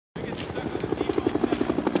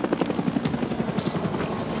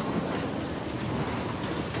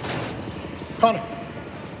Connor,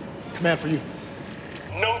 command for you.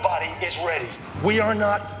 Nobody is ready. We are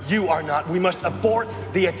not, you are not. We must abort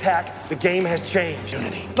the attack. The game has changed.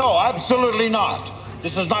 Unity. No, absolutely not.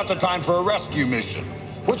 This is not the time for a rescue mission.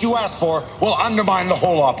 What you asked for will undermine the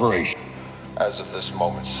whole operation. As of this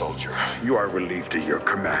moment, soldier, you are relieved of your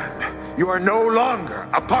command. You are no longer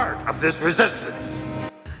a part of this resistance.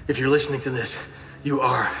 If you're listening to this, you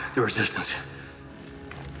are the resistance.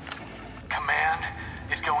 Command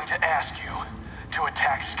is going to ask you to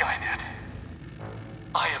attack Skynet.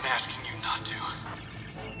 I am asking you not to.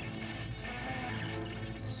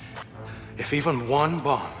 If even one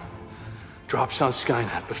bomb drops on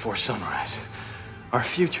Skynet before sunrise, our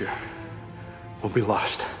future will be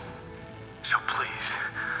lost. So please,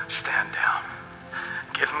 stand down.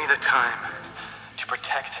 Give me the time to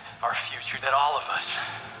protect our future that all of us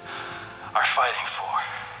are fighting for.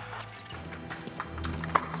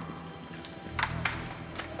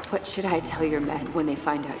 What should I tell your men when they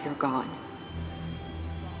find out you're gone?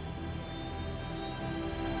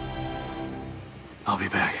 I'll be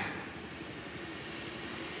back.